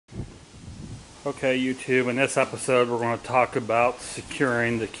Okay, YouTube, in this episode we're going to talk about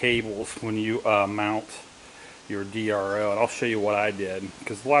securing the cables when you mount your DRO, and I'll show you what I did,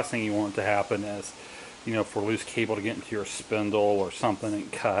 because the last thing you want to happen is, for a loose cable to get into your spindle or something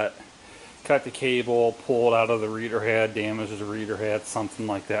and cut the cable, pull it out of the reader head, damages the reader head, something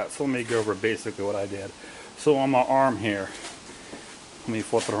like that. So let me go over basically what I did. So on my arm here, let me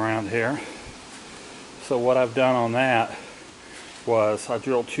flip it around here. So what I've done on that was I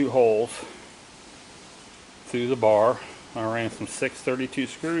drilled 2 holes through the bar. I ran some 632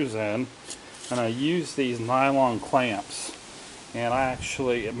 screws in, and I used these nylon clamps. And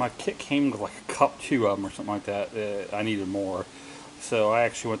my kit came with like a cup 2 of them or something like that. I needed more, so I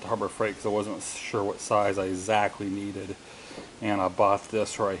actually went to Harbor Freight because I wasn't sure what size I exactly needed. And I bought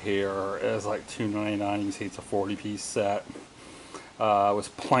this right here. It was like $2.99. You can see it's a 40-piece set. It was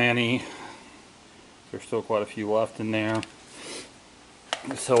plenty. There's still quite a few left in there.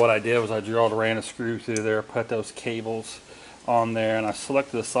 So what I did was I ran a screw through there, put those cables on there, and I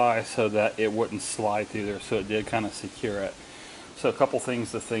selected the size so that it wouldn't slide through there, so it did kind of secure it. So a couple things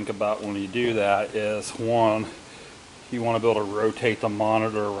to think about when you do that is, one, you want to be able to rotate the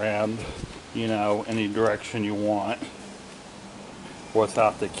monitor around, any direction you want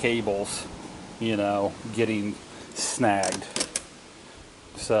without the cables, getting snagged.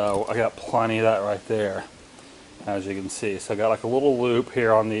 So I got plenty of that right there, as you can see. So I got like a little loop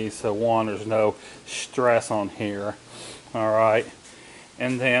here on these, so one, there's no stress on here. Alright,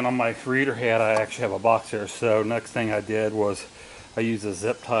 and then on my reader head I actually have a box here. So next thing I did was I used a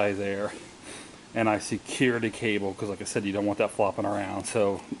zip tie there, and I secured the cable, because like I said, you don't want that flopping around.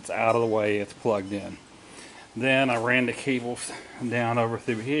 So it's out of the way, it's plugged in. Then I ran the cables down over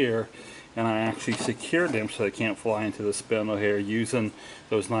through here, and I actually secured them so they can't fly into the spindle here, using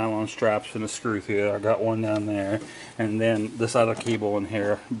those nylon straps and a screw through there. I got one down there, and then this other cable in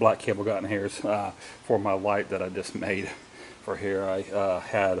here, black cable got in here, is for my light that I just made for here. I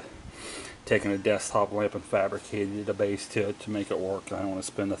had taken a desktop lamp and fabricated a base to it to make it work. I don't want to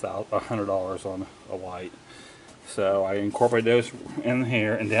spend $100 on a light. So I incorporated those in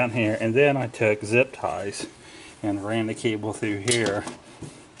here and down here, and then I took zip ties and ran the cable through here.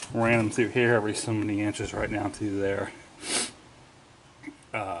 Ran them through here every so many inches right down through there,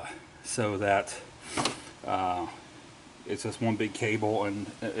 so that it's just one big cable,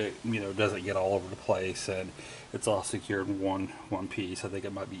 and it doesn't get all over the place, and it's all secured in one piece. I think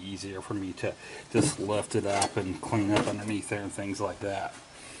it might be easier for me to just lift it up and clean up underneath there and things like that.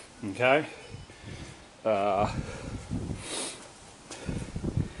 Okay. I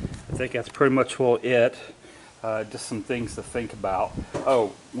think that's pretty much it. Just some things to think about.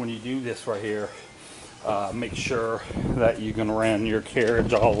 Oh, when you do this right here, make sure that you can run your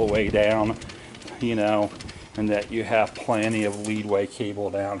carriage all the way down, and that you have plenty of leadway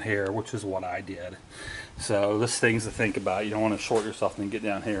cable down here, which is what I did. So this things to think about. You don't want to short yourself and get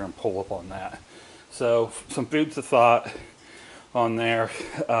down here and pull up on that. So some food for thought on there.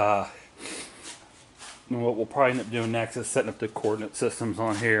 What we'll probably end up doing next is setting up the coordinate systems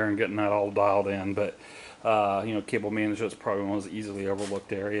on here and getting that all dialed in. But cable management is probably one of those easily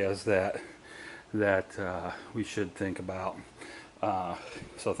overlooked areas that we should think about.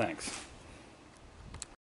 So thanks.